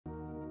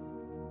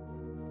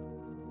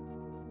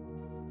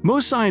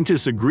Most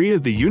scientists agree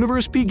that the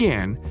universe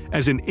began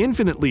as an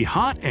infinitely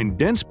hot and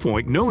dense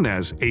point known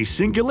as a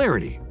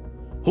singularity.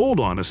 Hold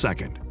on a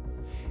second.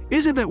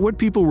 Isn't that what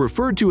people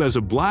refer to as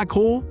a black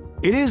hole?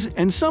 It is,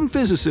 and some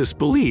physicists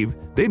believe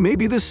they may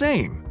be the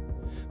same.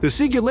 The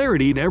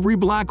singularity in every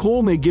black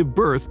hole may give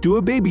birth to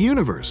a baby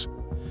universe.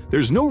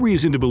 There's no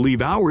reason to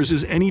believe ours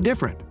is any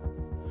different.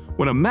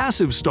 When a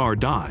massive star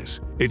dies,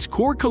 its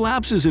core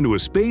collapses into a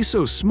space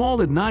so small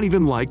that not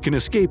even light can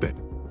escape it.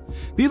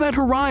 The event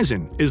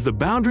horizon is the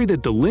boundary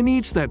that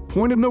delineates that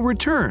point of no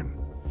return,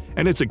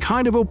 and it's a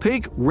kind of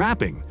opaque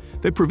wrapping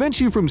that prevents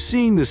you from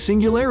seeing the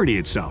singularity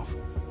itself.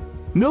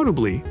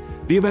 Notably,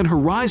 the event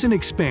horizon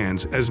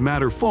expands as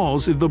matter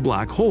falls into the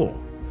black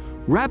hole,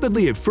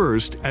 rapidly at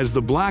first as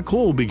the black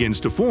hole begins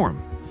to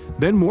form,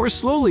 then more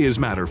slowly as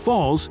matter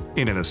falls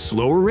and at a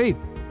slower rate.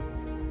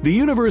 The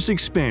universe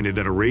expanded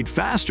at a rate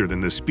faster than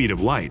the speed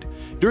of light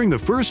during the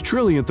first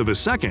trillionth of a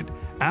second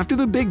after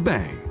the Big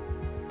Bang.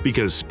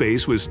 Because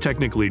space was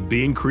technically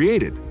being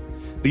created,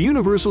 the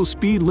universal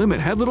speed limit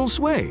had little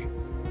sway.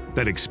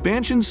 That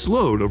expansion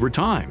slowed over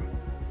time.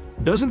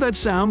 Doesn't that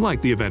sound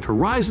like the event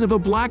horizon of a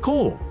black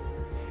hole?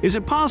 Is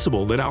it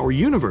possible that our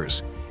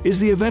universe is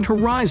the event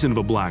horizon of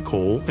a black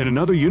hole in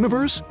another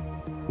universe?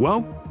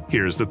 Well,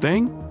 here's the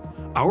thing.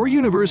 Our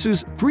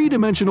universe's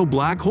three-dimensional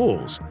black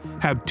holes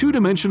have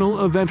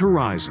two-dimensional event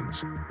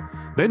horizons.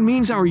 That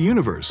means our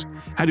universe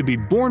had to be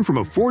born from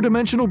a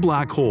four-dimensional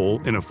black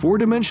hole in a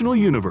four-dimensional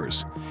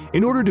universe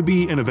in order to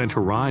be an event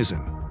horizon.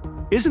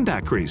 Isn't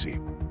that crazy?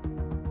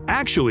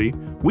 Actually,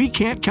 we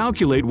can't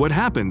calculate what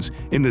happens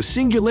in the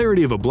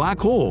singularity of a black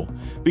hole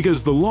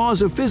because the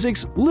laws of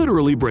physics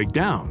literally break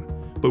down,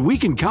 but we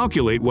can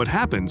calculate what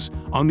happens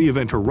on the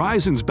event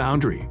horizon's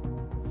boundary.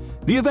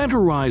 The event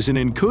horizon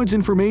encodes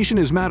information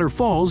as matter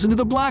falls into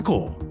the black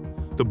hole.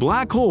 The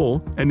black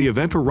hole and the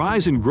event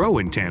horizon grow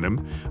in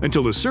tandem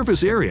until the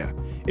surface area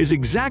is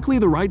exactly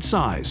the right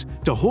size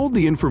to hold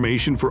the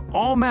information for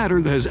all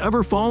matter that has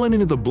ever fallen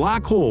into the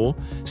black hole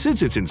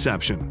since its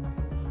inception.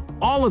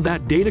 All of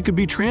that data could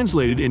be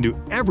translated into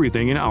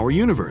everything in our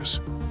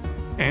universe.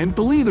 And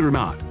believe it or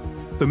not,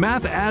 the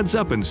math adds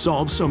up and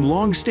solves some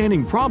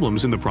long-standing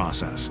problems in the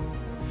process.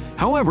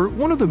 However,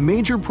 one of the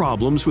major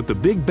problems with the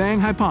Big Bang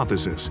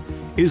hypothesis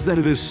is that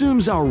it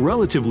assumes our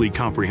relatively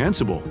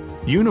comprehensible,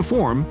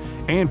 uniform,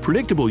 and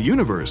predictable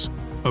universe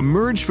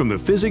emerged from the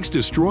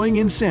physics-destroying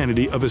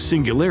insanity of a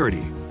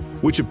singularity,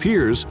 which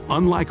appears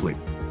unlikely.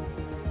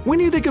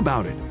 When you think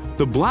about it,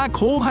 the black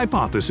hole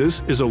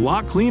hypothesis is a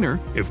lot cleaner,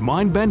 if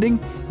mind-bending,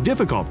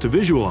 difficult to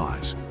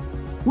visualize.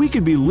 We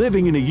could be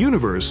living in a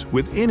universe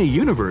within a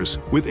universe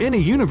within a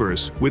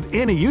universe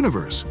within a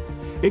universe.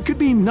 It could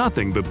be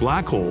nothing but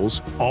black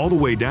holes all the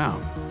way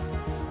down.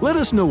 Let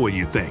us know what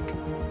you think.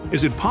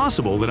 Is it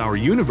possible that our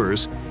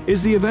universe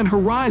is the event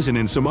horizon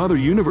in some other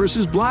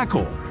universe's black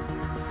hole?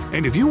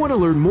 And if you want to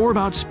learn more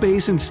about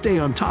space and stay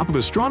on top of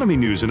astronomy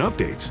news and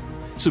updates,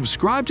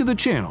 subscribe to the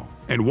channel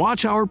and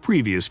watch our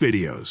previous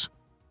videos.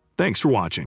 Thanks for watching.